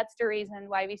 and that's the reason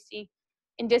why we see,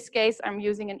 in this case, I'm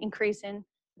using an increase in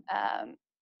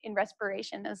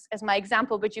respiration as my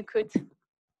example, but you could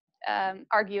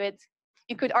argue it.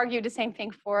 You could argue the same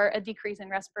thing for a decrease in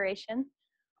respiration.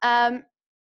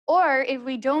 Or if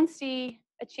we don't see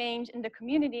a change in the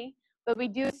community, but we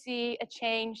do see a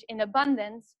change in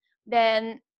abundance,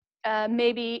 then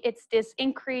maybe it's this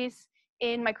increase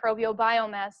in microbial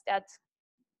biomass that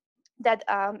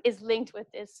is linked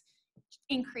with this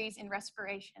increase in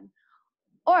respiration.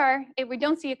 Or if we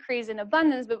don't see a increase in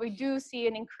abundance, but we do see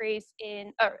an increase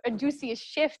in, or do see a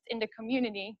shift in the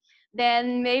community,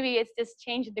 then maybe it's this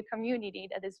change in the community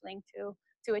that is linked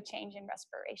to a change in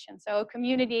respiration. So a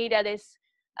community that is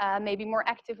maybe more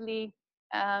actively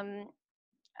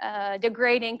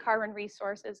degrading carbon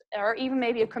resources, or even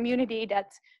maybe a community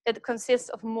that consists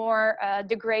of more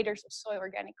degraders of soil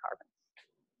organic carbon.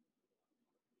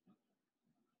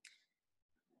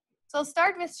 So I'll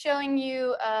start with showing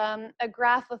you a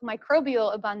graph of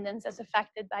microbial abundance as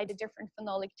affected by the different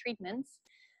phenolic treatments.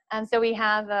 And so we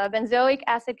have benzoic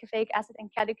acid, caffeic acid, and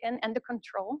catechin, and the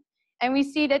control. And we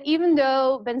see that even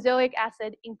though benzoic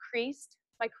acid increased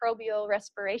microbial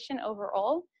respiration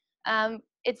overall,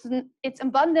 its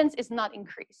abundance is not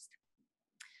increased.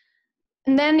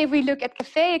 And then if we look at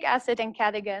caffeic acid and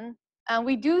catechin,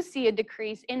 we do see a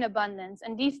decrease in abundance,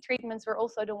 and these treatments were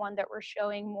also the one that were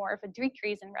showing more of a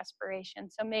decrease in respiration.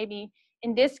 So maybe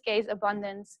in this case,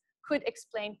 abundance could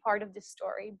explain part of this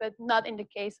story, but not in the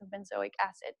case of benzoic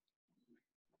acid.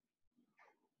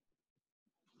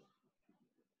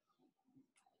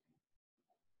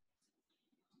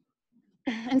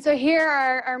 And so here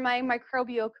are my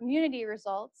microbial community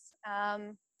results.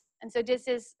 And so this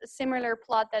is a similar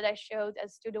plot that I showed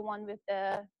as to the one with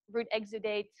the root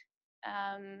exudate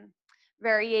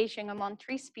variation among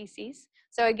 3 species.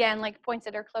 So again, like points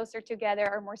that are closer together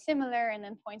are more similar, and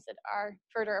then points that are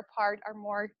further apart are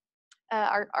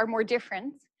more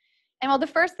different. And well, the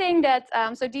first thing that,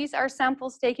 so these are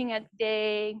samples taken at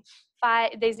day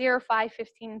 0, 5,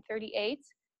 15, and 38.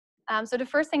 So the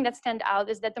first thing that stands out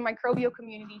is that the microbial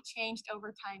community changed over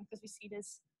time, because we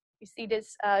see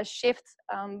this shift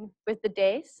with the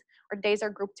days, or days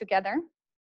are grouped together.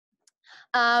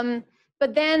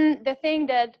 But then the thing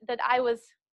that I was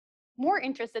more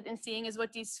interested in seeing is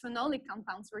what these phenolic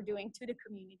compounds were doing to the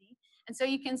community. And so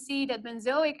you can see that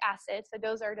benzoic acid, so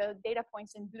those are the data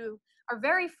points in blue, are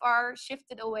very far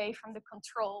shifted away from the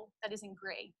control that is in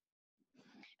gray.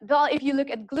 Well, if you look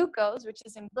at glucose, which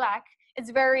is in black, it's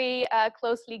very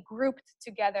closely grouped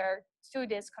together to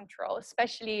this control,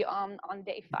 especially on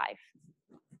day 5.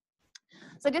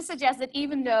 So this suggests that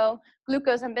even though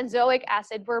glucose and benzoic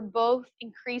acid were both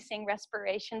increasing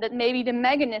respiration, that maybe the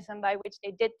mechanism by which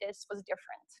they did this was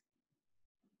different.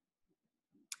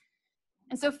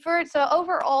 And so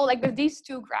overall, like with these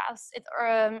 2 graphs,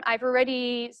 I've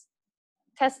already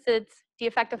tested the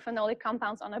effect of phenolic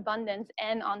compounds on abundance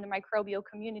and on the microbial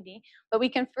community, but we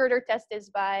can further test this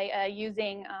by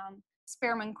using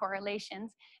Spearman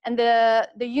correlations. And the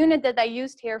unit that I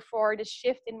used here for the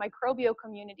shift in microbial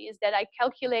community is that I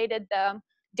calculated the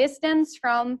distance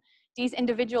from these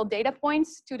individual data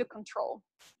points to the control.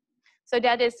 So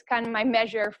that is kind of my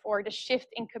measure for the shift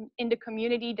in the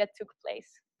community that took place.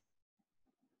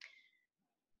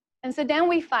 And so then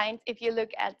we find, if you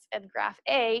look at graph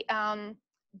A,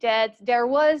 that there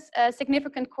was a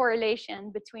significant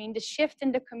correlation between the shift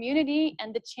in the community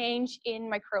and the change in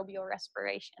microbial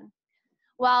respiration.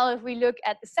 While if we look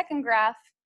at the second graph,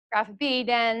 graph B,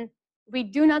 then we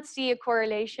do not see a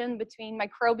correlation between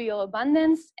microbial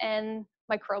abundance and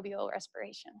microbial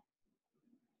respiration.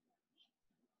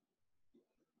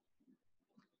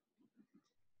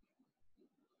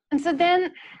 And so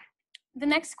then the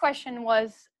next question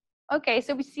was, okay,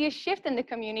 so we see a shift in the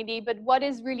community, but what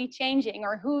is really changing,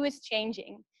 or who is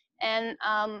changing? And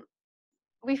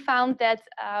we found that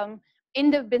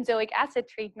in the benzoic acid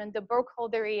treatment, the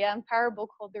Burkholderia and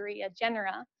Paraburkholderia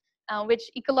genera, which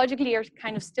ecologically are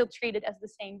kind of still treated as the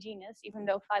same genus, even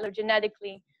though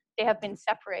phylogenetically they have been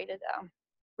separated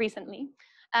recently,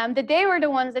 that they were the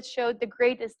ones that showed the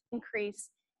greatest increase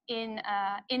in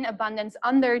abundance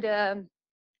under the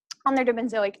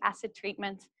benzoic acid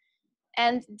treatment.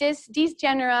 And these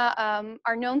genera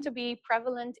are known to be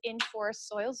prevalent in forest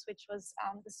soils, which was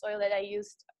the soil that I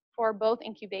used for both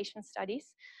incubation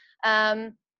studies.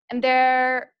 And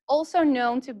they're also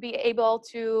known to be able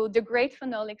to degrade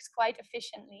phenolics quite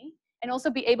efficiently, and also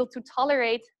be able to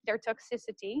tolerate their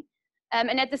toxicity.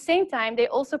 And at the same time, they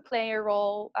also play a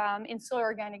role in soil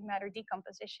organic matter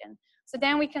decomposition. So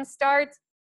then we can start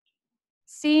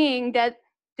seeing that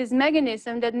this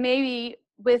mechanism that maybe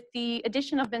with the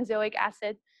addition of benzoic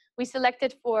acid, we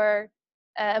selected for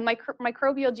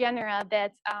microbial genera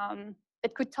that,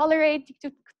 that could tolerate,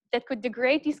 that could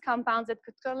degrade these compounds, that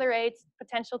could tolerate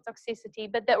potential toxicity,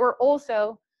 but that were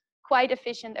also quite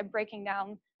efficient at breaking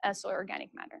down soil organic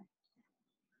matter.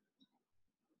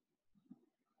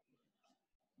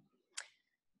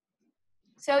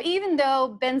 So even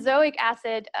though benzoic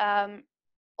acid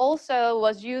also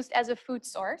was used as a food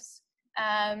source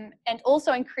and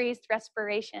also increased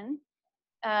respiration,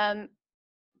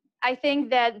 I think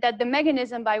that the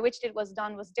mechanism by which it was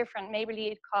done was different. Maybe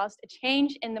it caused a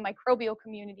change in the microbial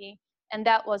community, and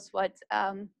that was what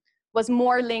was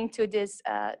more linked to this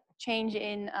change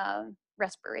in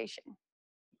respiration.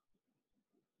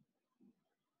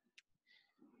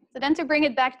 So then to bring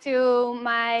it back to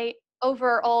my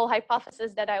overall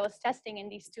hypothesis that I was testing in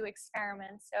these two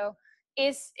experiments. So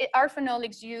are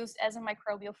phenolics used as a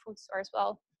microbial food source?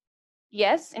 Well,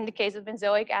 yes, in the case of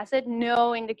benzoic acid.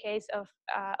 No, in the case of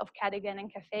catechin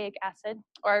and caffeic acid,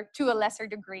 or to a lesser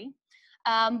degree.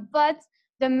 But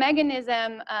the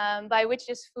mechanism by which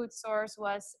this food source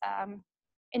was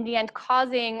in the end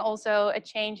causing also a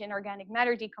change in organic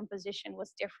matter decomposition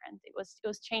was different. It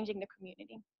was changing the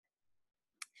community.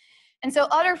 And so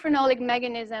other phenolic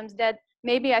mechanisms that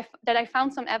maybe I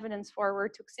found some evidence for were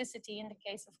toxicity in the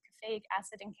case of caffeic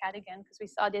acid and catechin, because we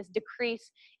saw this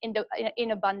decrease in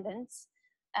abundance.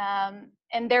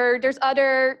 And there's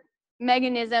other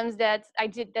mechanisms that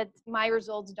my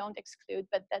results don't exclude,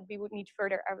 but that we would need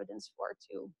further evidence for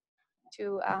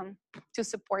to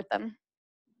support them.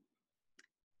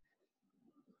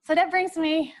 So that brings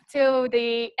me to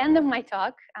the end of my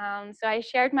talk. So I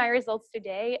shared my results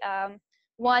today.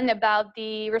 One about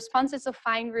the responses of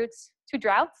fine roots to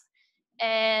droughts,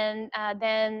 and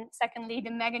then secondly,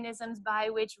 the mechanisms by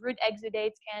which root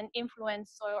exudates can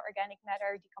influence soil organic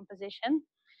matter decomposition.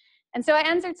 And so I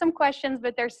answered some questions,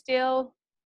 but there's still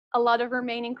a lot of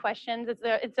remaining questions.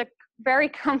 It's a very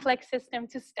complex system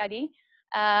to study,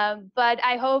 but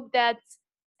I hope that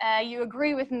you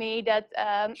agree with me that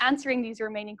answering these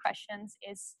remaining questions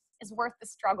is worth the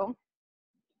struggle.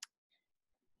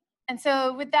 And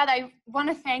so with that, I want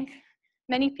to thank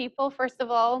many people. First of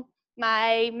all,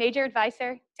 my major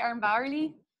advisor, Taryn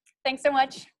Bowerly. Thanks so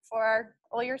much for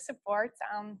all your support.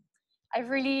 I've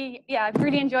really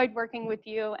enjoyed working with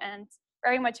you and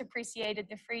very much appreciated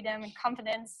the freedom and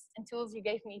confidence and tools you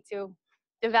gave me to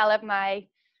develop my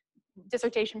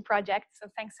dissertation project. So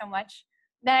thanks so much.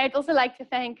 Then I'd also like to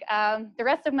thank the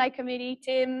rest of my committee,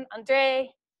 Tim,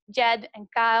 Andre, Jed, and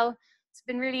Kyle. It's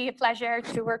been really a pleasure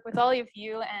to work with all of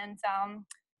you, and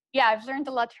yeah, I've learned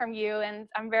a lot from you, and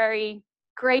I'm very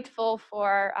grateful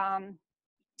for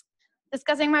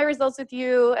discussing my results with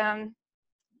you,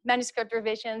 manuscript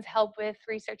revisions, help with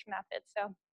research methods.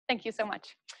 So thank you so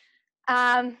much.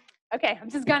 Okay, I'm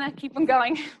just gonna keep on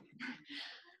going.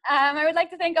 I would like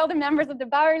to thank all the members of the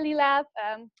Bowerly Lab,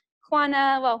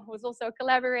 Juana, who was also a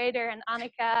collaborator, and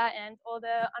Annika, and all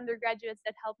the undergraduates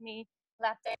that helped me,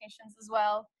 lab technicians as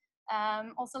well.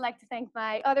 Also like to thank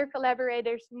my other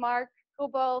collaborators, Mark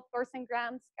Kobol, Thorsten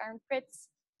Grams, Karen Fritz,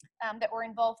 that were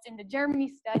involved in the Germany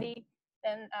study,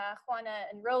 then Juana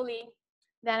and Rowley.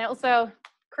 Then also,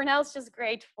 Cornell's just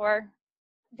great for,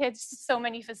 there's so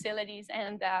many facilities,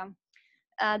 and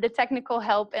the technical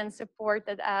help and support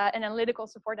that, analytical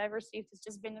support I've received has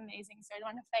just been amazing. So I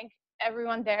want to thank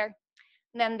everyone there.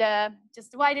 And then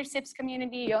the wider SIPS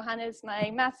community, Johannes,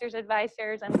 my master's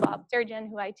advisors, and Bob Turgeon,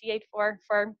 who I TA'd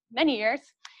for many years,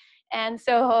 and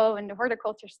Soho and the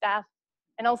horticulture staff,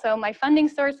 and also my funding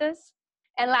sources.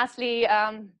 And lastly,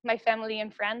 my family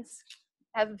and friends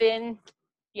have been,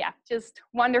 yeah, just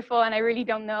wonderful. And I really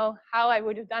don't know how I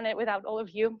would have done it without all of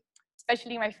you,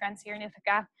 especially my friends here in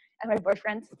Ithaca and my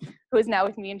boyfriend, who is now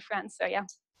with me in France. So yeah,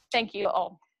 thank you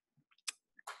all.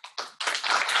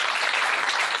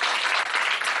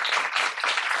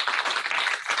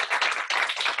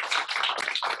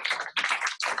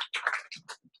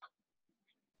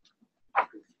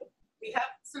 We have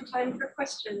some time for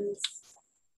questions.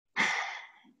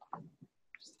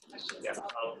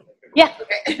 Yeah.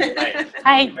 Okay.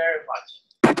 Hi. Thank you very much.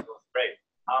 That was great.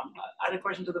 I had a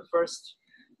question to the first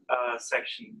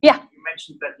section. Yeah. You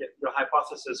mentioned that your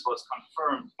hypothesis was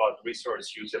confirmed about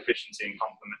resource use efficiency and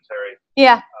complementary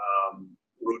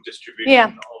root distribution.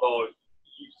 Yeah. Although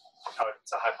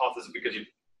it's a hypothesis because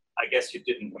I guess you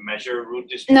didn't measure root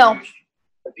distribution. No.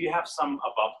 But do you have some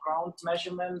above ground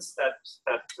measurements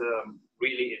that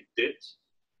really it did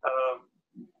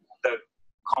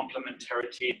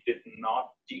complementarity did not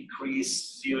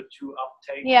decrease CO2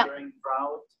 uptake during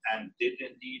drought and did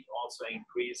indeed also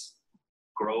increase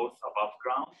growth above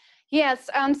ground? Yes.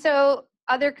 So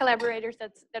other collaborators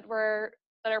that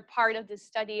are part of this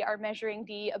study are measuring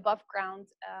the above ground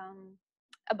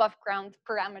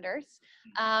parameters,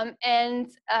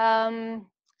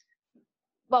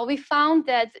 well, we found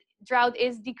that drought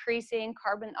is decreasing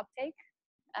carbon uptake.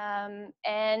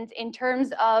 And in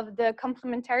terms of the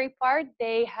complementary part,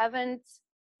 they haven't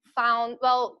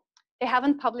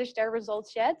published their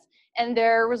results yet, and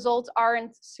their results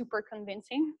aren't super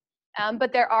convincing.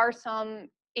 But there are some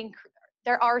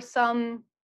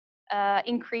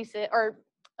increases, or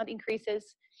not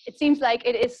increases. It seems like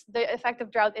the effect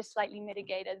of drought is slightly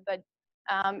mitigated, but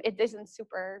it isn't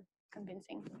super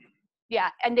convincing.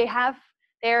 Yeah, and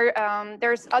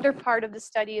there's other part of the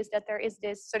study is that there's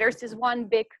this one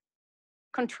big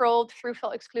controlled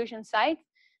fruitful exclusion site,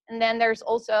 and then there's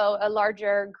also a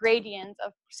larger gradient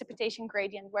of precipitation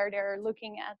gradient where they're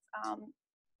looking at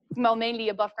mainly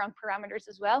above ground parameters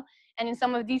as well. And in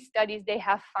some of these studies, they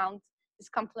have found this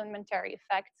complementary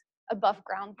effect above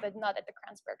ground, but not at the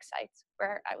Kranzberg site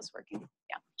where I was working.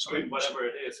 Yeah. So whatever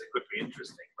it is, it could be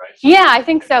interesting, right? Yeah, I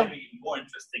think so. Maybe more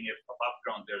interesting if above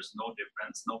ground there's no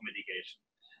difference, no mitigation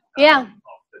of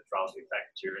the drought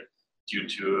effect due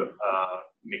to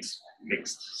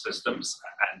mixed systems,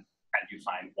 and you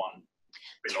find one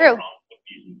below ground would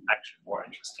be actually more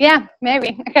interesting. Yeah,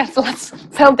 maybe. Okay, so let's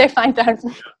hope they find out.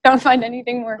 Yeah. Don't find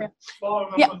anything more.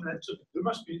 Following up on that, so there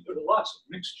are lots of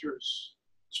mixtures,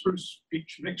 spruce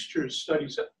beech mixtures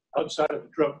studies outside of the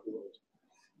drought world.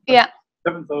 Yeah.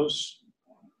 Have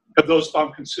those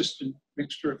found consistent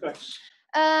mixture effects?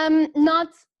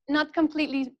 Not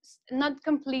completely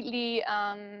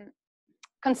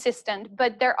consistent,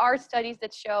 but there are studies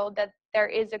that show that there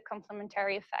is a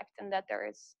complementary effect and that there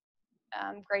is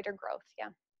greater growth. Yeah.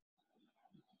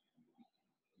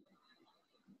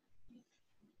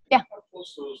 Yeah. How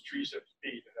close do those trees have to be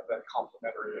to have that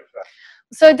complementary effect?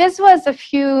 So this was a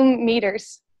few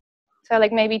meters, so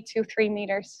like maybe 2-3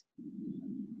 meters.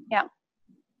 Yeah.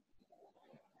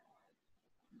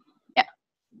 Yeah.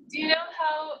 Do you know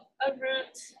how a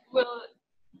root will?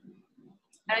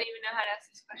 I don't even know how to ask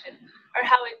this question. Or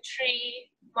how a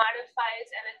tree modifies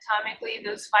anatomically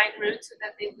those fine roots so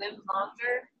that they live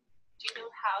longer? Do you know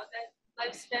how that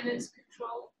lifespan is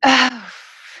controlled?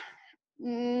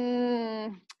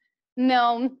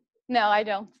 No, I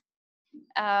don't.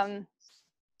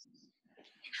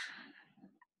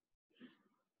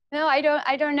 No, I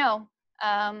don't know.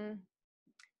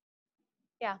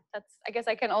 Yeah, I guess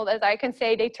I can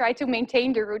say they try to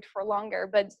maintain the root for longer,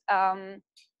 but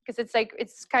because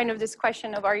it's kind of this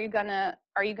question of are you gonna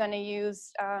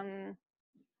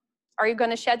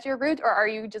shed your root, or are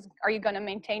you gonna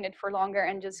maintain it for longer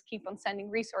and just keep on sending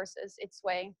resources its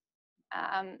way?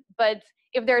 But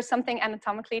if there's something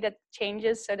anatomically that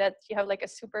changes so that you have like a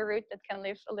super root that can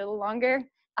live a little longer,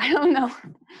 I don't know.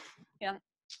 Yeah.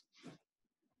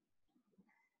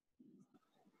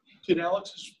 Did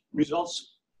Alex's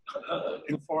results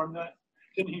inform that?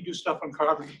 Didn't he do stuff on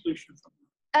carbon depletion?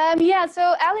 Yeah,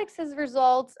 so Alex's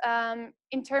results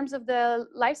in terms of the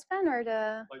lifespan or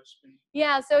the lifespan.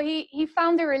 Yeah, so he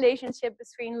found a relationship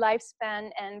between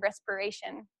lifespan and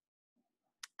respiration.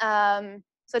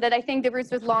 So that I think the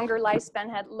roots with longer lifespan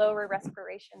had lower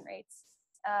respiration rates.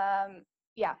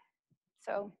 Yeah,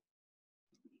 so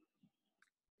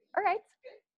all right.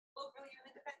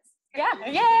 Yeah,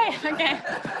 yay, okay.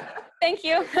 Thank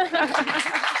you.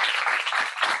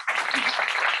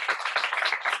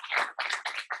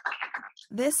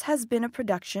 This has been a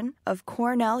production of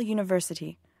Cornell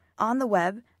University, on the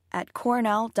web at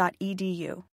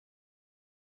cornell.edu.